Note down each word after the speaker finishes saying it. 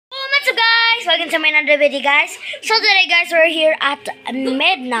back into my another video, guys. So today, guys, we're here at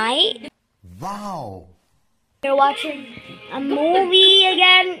midnight. Wow. We're watching a movie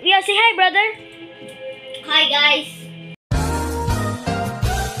again. Yeah, say hi, brother. Hi, guys.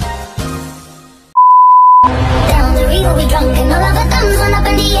 Down the river we drunk and all of our thumbs went up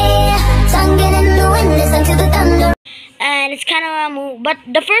in the air. Singing in the wind, listen to the thunder. And it's kind of a movie, but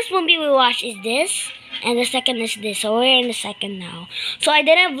the first movie we watched is this. And the second is this, so we're in the second now. So I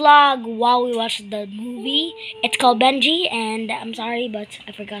did a vlog while we watched the movie. It's called Benji, and I'm sorry, but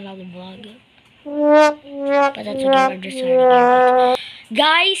I forgot how to vlog. But that's okay, we're just starting.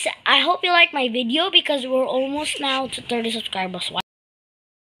 Guys, I hope you like my video because we're almost now to 30 subscribers.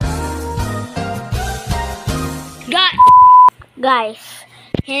 Guys,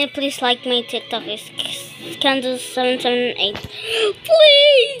 can you please like my TikTok? It's Kansas778.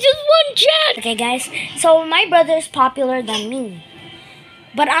 Please, just one chat. Okay, guys. So my brother is popular than me,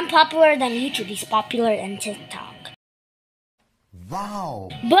 but I'm popular than YouTube. He's popular than TikTok.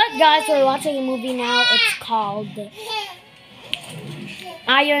 Wow. But guys, we're watching a movie now. It's called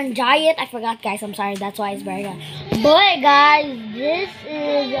Iron Giant. I forgot, guys. I'm sorry. That's why it's very good. But guys, this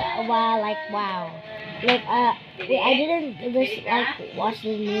is wow. Like I didn't just watch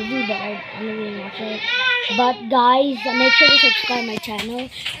this movie, but I didn't watch it. But guys, make sure to subscribe my channel.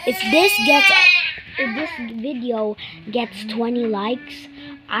 If this video gets 20 likes,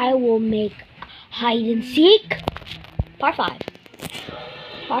 I will make hide and seek part 5.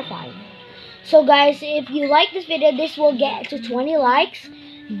 So guys, if you like this video, this will get to 20 likes.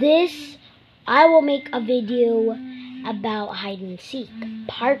 I will make a video about hide and seek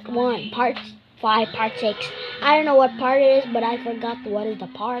part 1, part 5, part 6. I don't know what part it is, but I forgot what is the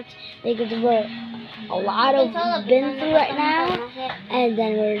part because we're a lot of been through right now, and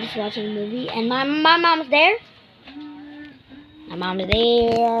then we're just watching a movie. And my mom's there. My mom's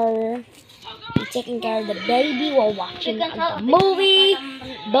there. She's taking care of the baby while watching the movie.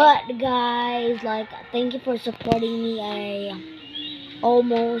 But guys, thank you for supporting me. I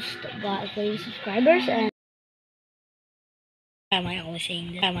almost got 30 subscribers, and why am I always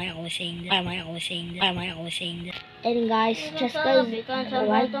saying this? And guys,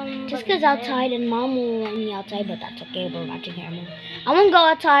 Jessica's outside and Mom will let me outside, but that's okay. We're watching her movie. I won't go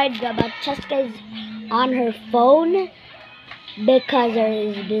outside, but Jessica's on her phone because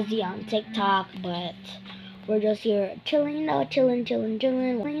she's busy on TikTok. But we're just here chilling, chilling, watching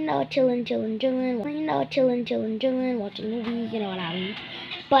movies. You know what I mean?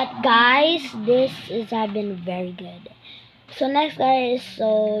 But guys, this has been very good. So next, guys,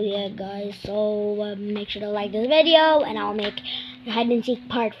 make sure to like this video, and I'll make hide and seek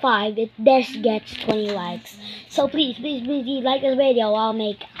part 5 if this gets 20 likes. So please like this video. I'll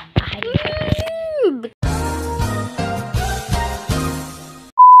make a hide and seek.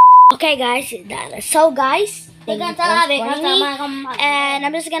 Okay, guys, so guys, thank you for supporting me, and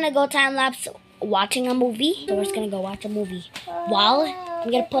I'm just gonna go time lapse watching a movie. So we're just gonna go watch a movie while I'm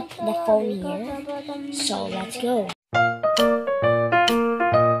gonna put the phone here. So let's go.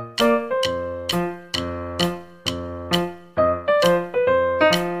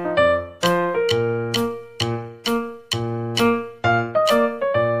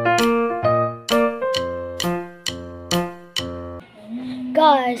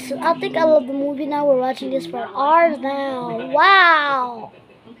 Guys, I think I love the movie now. We're watching this for hours now. Wow!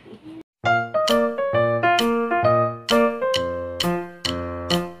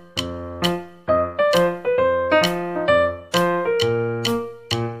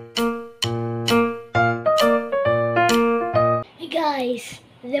 Hey guys,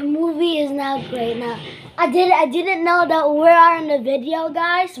 the movie is now great now. I didn't know that we are in the video,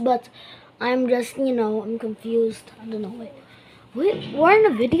 guys, but I'm just, I'm confused. I don't know. We're in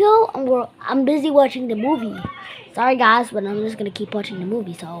the video, and I'm busy watching the movie. Sorry, guys, but I'm just gonna keep watching the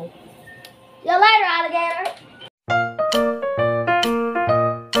movie. So, see you later, alligator.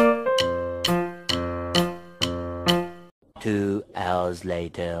 2 hours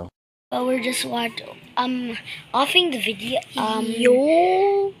later. Well, we're just offing the video.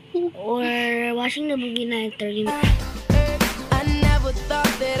 We're watching the movie now in 30 minutes. I never thought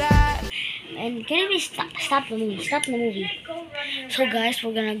that And can you stop the movie? Stop the movie. So guys,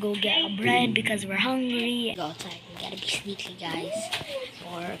 we're gonna go get a bread because we're hungry. Go outside. We gotta be sneaky, guys.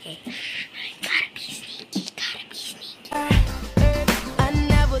 Okay. Gotta be sneaky. I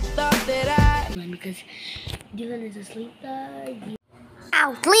never thought that Because Dylan is asleep, guys.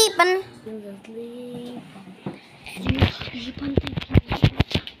 I'm sleeping. Dylan's asleep. And you're sleeping.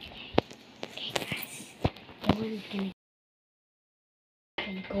 Okay, guys. Dylan's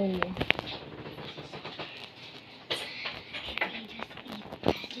gonna go.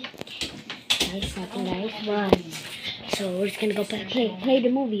 nothing nice, but so we're just gonna go play the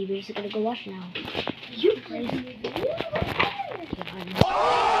movie. We're just gonna go watch now. You play the movie.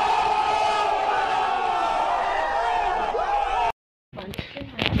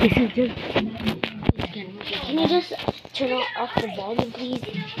 This is just. Can you just turn off the volume, please?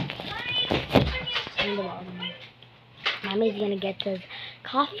 Turn the volume. Mommy's gonna get us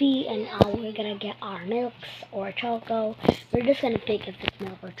coffee, and we're gonna get our milks or choco. We're just gonna pick if it's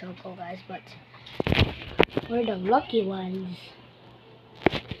milk or choco, guys. But we're the lucky ones.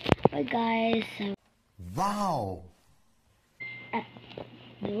 But guys, Wow.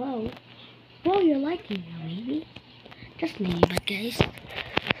 below. Well, you're liking it, maybe. Just maybe, but guys.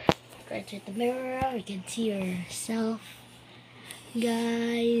 Right at the mirror, you can see yourself.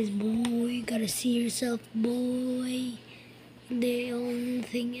 Guys, boy, gotta see yourself, boy. The only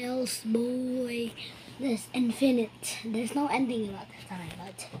thing else, boy. This infinite. There's no ending about this time,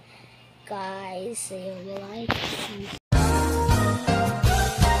 but guys, say what you like.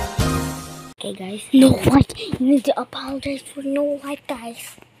 Okay, guys. No like. You need to apologize for no like,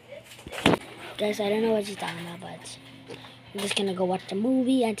 guys. Guys, I don't know what you're talking about, but I'm just gonna go watch the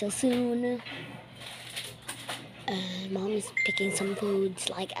movie until soon. Mom is picking some foods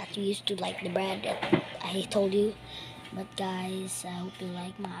like as we used to, like the bread that I told you. But guys, I hope you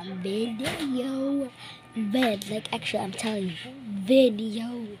like my video. Actually, I'm telling you,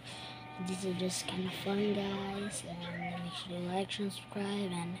 video. These are just kind of fun, guys. And make sure you like and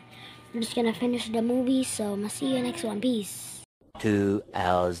subscribe. And I'm just gonna finish the movie. So I'm gonna see you next one. Peace. 2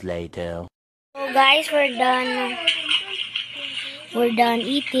 hours later. So guys, we're done. We're done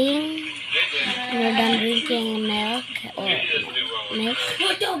eating. We're done drinking milk.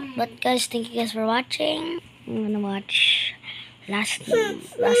 But guys, thank you guys for watching. I'm gonna watch last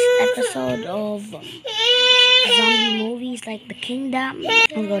episode of zombie movies like The Kingdom.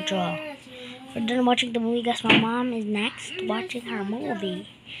 I'll go draw. We're done watching the movie, guys. My mom is next watching her movie,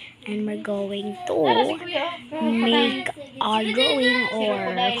 and we're going to make our drawing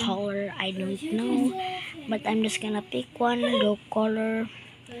or color. I don't know, but I'm just gonna pick one, go color.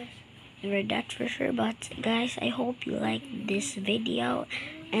 That's for sure. But guys, I hope you like this video,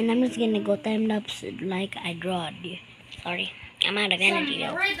 and I'm just gonna go time lapse like I drawed. Sorry, I'm out of energy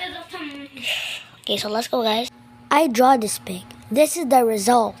though. Okay, so let's go, guys. I draw this pig. This is the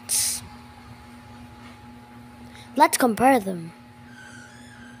results. Let's compare them.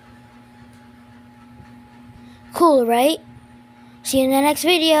 Cool, right? See you in the next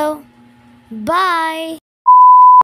video. Bye.